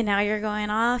things. And now you're going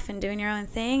off and doing your own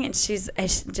thing. And she's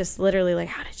just literally like,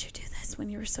 how did you do this when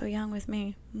you were so young with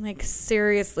me? I'm like,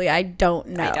 seriously, I don't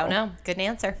know. Good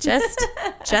answer.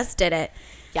 Just did it.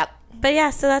 Yep. But yeah,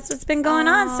 so that's what's been going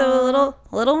on. So the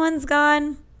little one's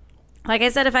gone. Like I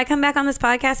said, if I come back on this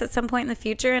podcast at some point in the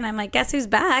future and I'm like, guess who's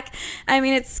back? I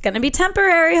mean, it's going to be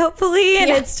temporary, hopefully.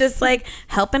 And it's just like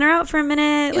helping her out for a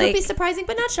minute. It'll be surprising,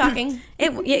 but not shocking.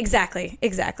 Exactly.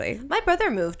 My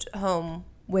brother moved home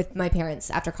with my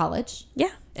parents after college. Yeah.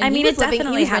 And I mean, it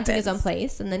definitely he was renting his own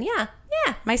place. And then,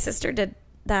 my sister did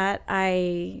that.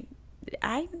 I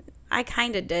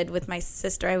kind of did with my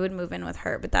sister. I would move in with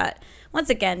her, but that, once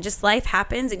again, just life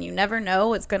happens and you never know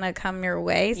what's going to come your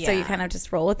way. So you kind of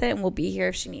just roll with it, and we'll be here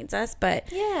if she needs us. But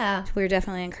we're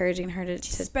definitely encouraging her to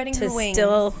spreading her wings.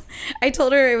 I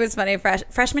told her it was funny.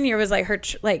 Freshman year was like her,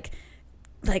 like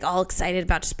all excited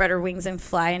about to spread her wings and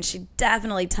fly. And she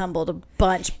definitely tumbled a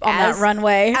bunch on that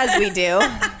runway. As we do.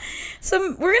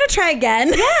 So we're going to try again.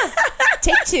 Yeah.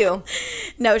 Take two.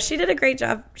 No, she did a great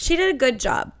job. She did a good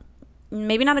job.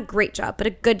 Maybe not a great job, but a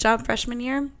good job freshman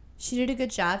year. She did a good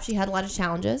job. She had a lot of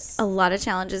challenges.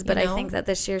 But I think that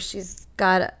this year she's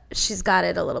got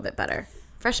it a little bit better.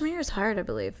 Freshman year is hard, I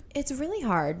believe. It's really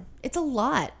hard. It's a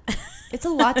lot. It's a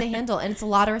lot to handle, and it's a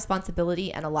lot of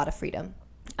responsibility and a lot of freedom.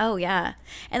 Oh, yeah.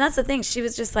 And that's the thing. She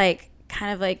was just like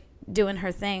kind of like doing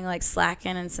her thing, like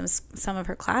slacking in some of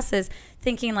her classes,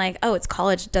 thinking like, oh, it's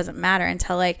college, it doesn't matter,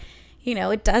 until like, you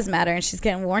know, it does matter. And she's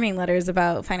getting warning letters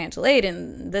about financial aid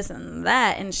and this and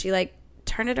that. And she like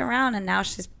turned it around, and now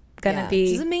she's gonna be.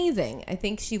 Which is amazing. I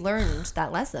think she learned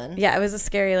that lesson. Yeah, it was a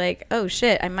scary, like, oh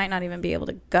shit, I might not even be able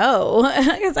to go.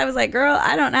 Because I was like, girl,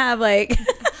 I don't have like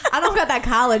I don't got that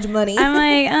college money. I'm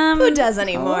like, who does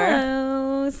anymore?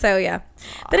 Hello. So yeah.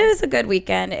 But it was a good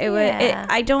weekend.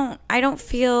 I don't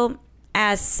feel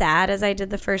as sad as I did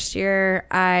the first year.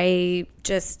 I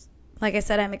just, like I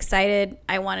said, I'm excited.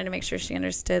 I wanted to make sure she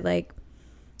understood like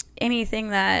anything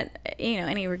that,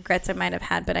 any regrets I might have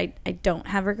had, but I don't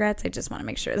have regrets. I just want to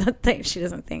make sure that she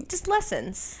doesn't think. Just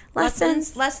lessons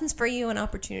for you and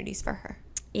opportunities for her.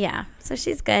 Yeah, so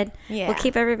she's good. Yeah. We'll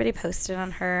keep everybody posted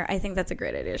on her. I think that's a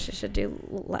great idea. She should do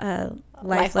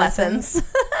life lessons.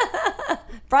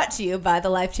 Brought to you by the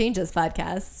Life Changes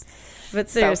podcast. But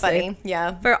seriously, so funny.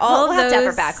 Yeah. For all we'll of have those, to have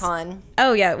her back on.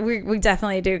 Oh yeah, we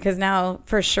definitely do, because now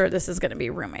for sure this is going to be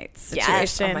roommates situation.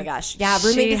 Yes. Oh my gosh. Yeah,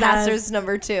 roommate disasters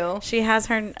number 2. She has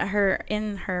her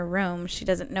in her room. She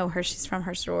doesn't know her. She's from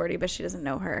her sorority, but she doesn't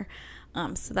know her.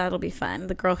 So that'll be fun.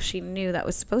 The girl she knew that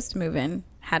was supposed to move in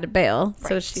had to bail,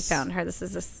 so she found her.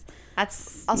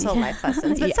 That's also life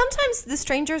lessons. But sometimes the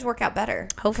strangers work out better.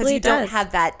 Hopefully, you don't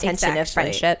have that tension of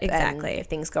friendship. Exactly. If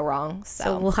things go wrong,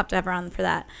 so we'll have to have her on for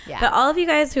that. Yeah. But all of you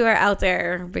guys who are out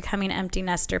there becoming empty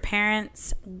nester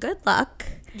parents, good luck.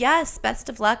 Yes, best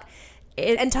of luck.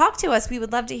 And talk to us. We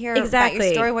would love to hear about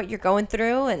your story, what you're going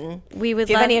through, and we would if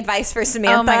you have any advice for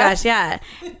Samantha. Oh my gosh, yeah.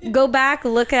 Go back,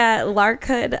 look at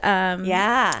Larkhood.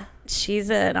 Yeah. She's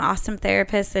an awesome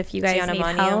therapist if you guys Gianna need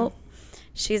Manu. help.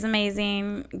 She's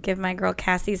amazing. Give my girl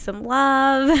Cassie some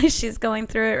love. She's going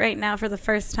through it right now for the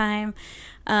first time.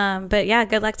 But yeah,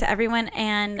 good luck to everyone.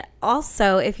 And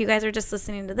also, if you guys are just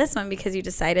listening to this one because you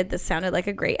decided this sounded like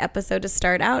a great episode to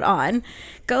start out on,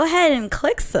 go ahead and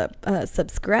click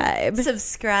subscribe.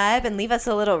 Subscribe and leave us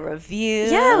a little review.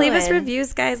 Yeah, leave us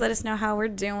reviews, guys. Let us know how we're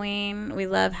doing. We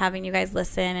love having you guys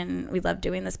listen, and we love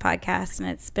doing this podcast, and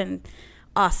it's been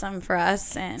awesome for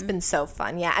us. And it's been so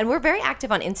fun. Yeah, and we're very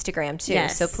active on Instagram too.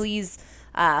 Yes. So please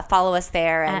follow us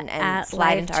there and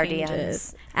slide into our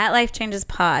DMs. At Life Changes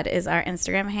Pod is our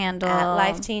Instagram handle. At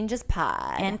Life Changes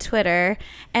Pod. And Twitter.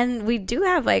 And we do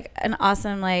have like an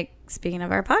awesome, speaking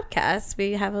of our podcast,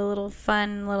 we have a little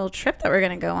fun little trip that we're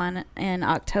going to go on in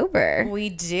October. We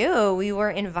do. We were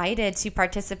invited to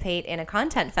participate in a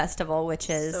content festival, which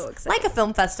is like a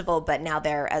film festival, but now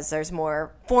there's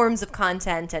more forms of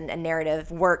content and narrative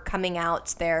work coming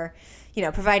out there.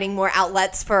 Providing more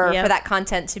outlets for that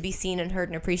content to be seen and heard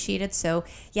and appreciated. So,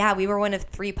 yeah, we were one of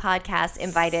 3 podcasts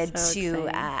invited to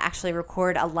actually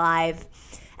record a live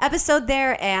episode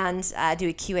there and do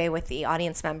a QA with the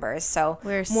audience members. So,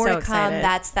 we're more so to come.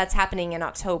 Excited. That's happening in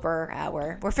October.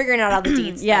 We're figuring out all the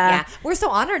deets. Yeah. We're so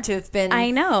honored to have been.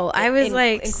 I know. I was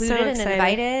included so and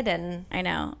invited, and I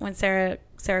know when Sarah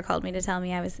called me to tell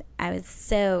me, I was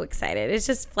so excited. It's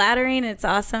just flattering. It's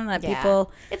awesome that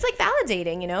people. It's like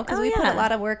validating, because we put a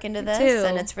lot of work into this,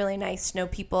 and it's really nice to know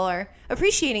people are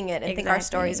appreciating it and think our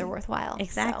stories are worthwhile.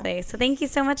 Exactly. So thank you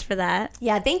so much for that.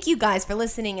 Yeah, thank you guys for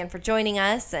listening and for joining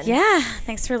us. And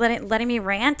thanks for letting me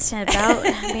rant about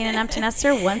being an empty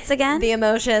nester once again. The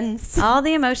emotions, all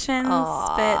the emotions.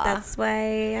 Aww. But that's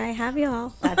why I have you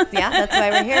all. That's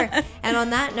why we're here. And on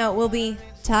that note, we'll be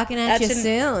talking at you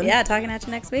soon. Yeah, talking at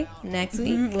you next week.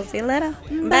 We'll see you later.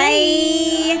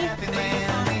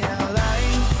 Bye.